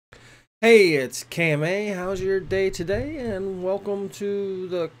Hey, it's KMA. How's your day today? And welcome to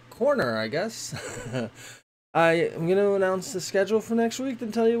the corner, I guess. I am going to announce the schedule for next week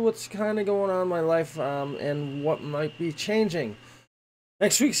and tell you what's kind of going on in my life and what might be changing.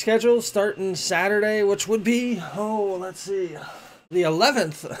 Next week's schedule starting Saturday, which would be, let's see, the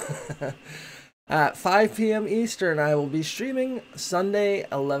 11th at 5 p.m. Eastern. I will be streaming Sunday,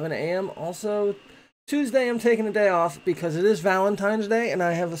 11 a.m. Also, Tuesday, I'm taking a day off because it is Valentine's Day and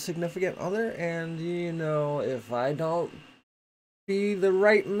I have a significant other. And, if I don't be the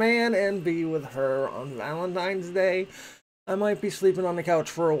right man and be with her on Valentine's Day, I might be sleeping on the couch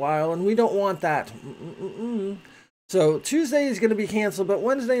for a while, and we don't want that. So, Tuesday is going to be canceled, but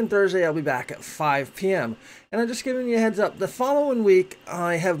Wednesday and Thursday I'll be back at 5 p.m. And I'm just giving you a heads up. The following week,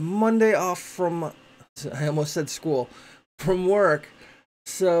 I have Monday off from, I almost said school, from work.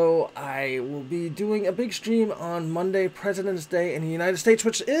 So I will be doing a big stream on Monday, President's Day in the United States,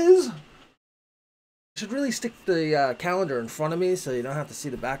 which is... I should really stick the calendar in front of me so you don't have to see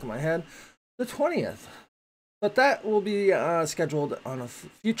the back of my head. The 20th. But that will be scheduled on a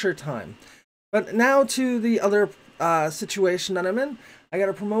future time. But now to the other situation that I'm in. I got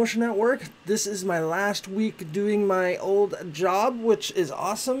a promotion at work. This is my last week doing my old job, which is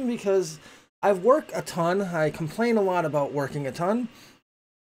awesome because I've worked a ton. I complain a lot about working a ton.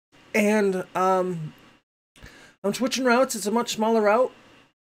 And I'm switching routes. It's a much smaller route.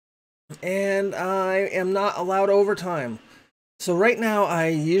 And I am not allowed overtime. So right now I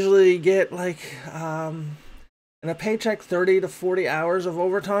usually get like in a paycheck 30 to 40 hours of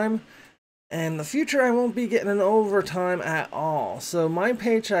overtime. And in the future I won't be getting an overtime at all. So my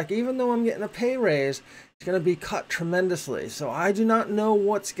paycheck, even though I'm getting a pay raise, is going to be cut tremendously. So I do not know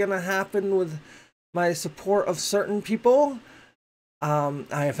what's going to happen with my support of certain people.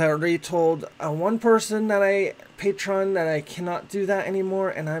 I have already told one person that patron that I cannot do that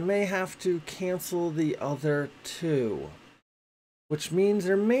anymore, and I may have to cancel the other two, which means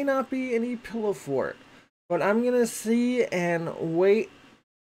there may not be any pillow fort. But I'm gonna see and wait,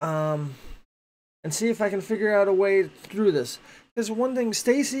 and see if I can figure out a way through this. Because one thing,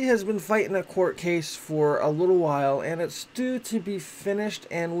 Stacy has been fighting a court case for a little while, and it's due to be finished,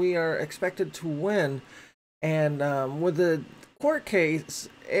 and we are expected to win. And with the court case,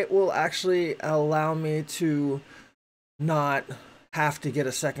 it will actually allow me to not have to get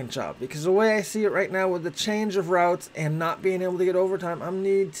a second job, because the way I see it right now with the change of routes and not being able to get overtime, I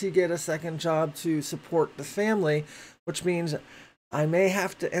need to get a second job to support the family, which means I may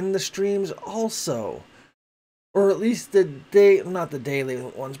have to end the streams also, or at least not the daily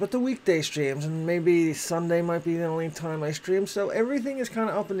ones, but the weekday streams, and maybe Sunday might be the only time I stream. So everything is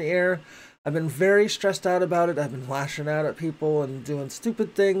kind of up in the air. I've been very stressed out about it. I've been lashing out at people and doing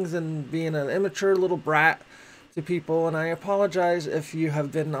stupid things and being an immature little brat to people. And I apologize if you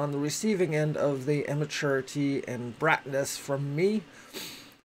have been on the receiving end of the immaturity and bratness from me.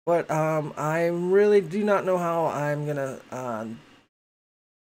 But I really do not know how I'm going to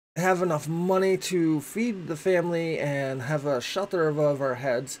have enough money to feed the family and have a shelter above our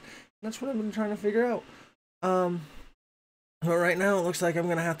heads. That's what I've been trying to figure out. But right now, it looks like I'm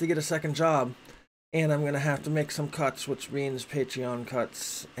going to have to get a second job. And I'm going to have to make some cuts, which means Patreon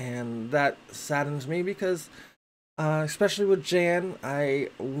cuts. And that saddens me because, especially with Jan, I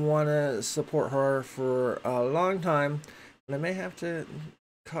want to support her for a long time. And I may have to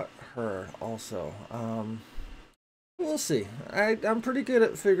cut her also. We'll see. I'm pretty good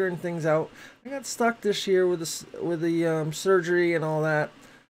at figuring things out. I got stuck this year with the surgery and all that.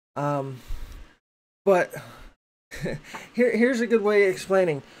 But... here's a good way of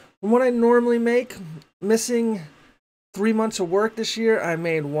explaining. From what I normally make, missing 3 months of work this year, I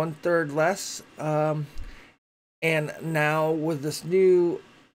made 1/3 less. And now with this new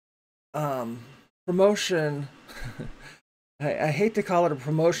promotion, I hate to call it a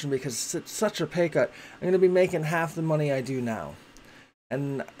promotion because it's such a pay cut. I'm going to be making half the money I do now.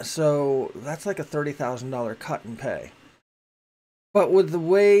 And so that's like a $30,000 cut in pay. But with the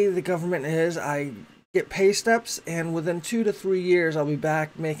way the government is, I get pay steps, and within 2 to 3 years I'll be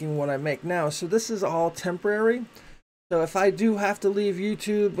back making what I make now. So this is all temporary. So if I do have to leave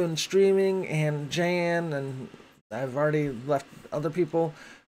YouTube and streaming and Jan, and I've already left other people,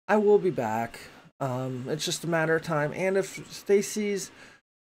 I will be back. It's just a matter of time. And if Stacy's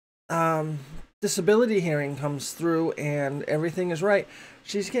disability hearing comes through and everything is right,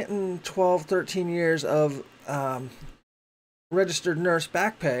 she's getting 12, 13 years of registered nurse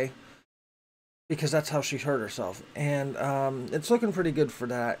back pay, because that's how she hurt herself. And it's looking pretty good for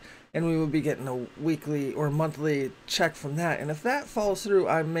that. And we will be getting a weekly or monthly check from that. And if that falls through,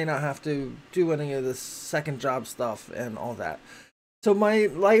 I may not have to do any of this second job stuff and all that. So my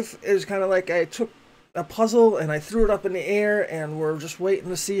life is kind of like I took a puzzle and I threw it up in the air, and we're just waiting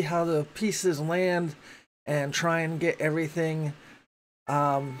to see how the pieces land and try and get everything.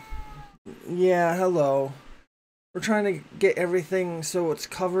 Um, yeah, hello. We're trying to get everything so it's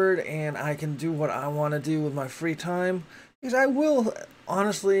covered and I can do what I want to do with my free time. Because I will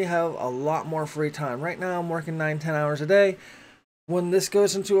honestly have a lot more free time. Right now I'm working 9-10 hours a day. When this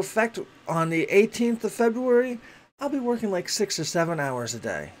goes into effect on the 18th of February, I'll be working like 6 or 7 hours a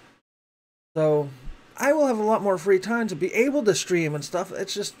day. So I will have a lot more free time to be able to stream and stuff.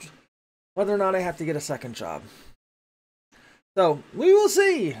 It's just whether or not I have to get a second job. So we will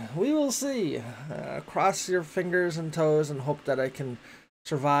see. We will see. Cross your fingers and toes and hope that I can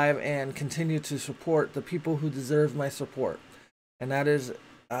survive and continue to support the people who deserve my support. And that is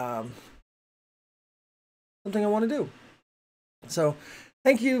something I want to do. So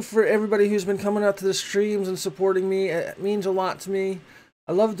thank you for everybody who's been coming out to the streams and supporting me. It means a lot to me.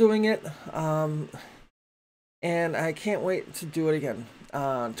 I love doing it. And I can't wait to do it again.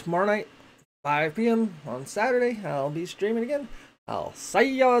 Tomorrow night, 5 p.m. on Saturday, I'll be streaming again. I'll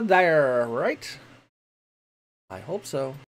see you there, right? I hope so.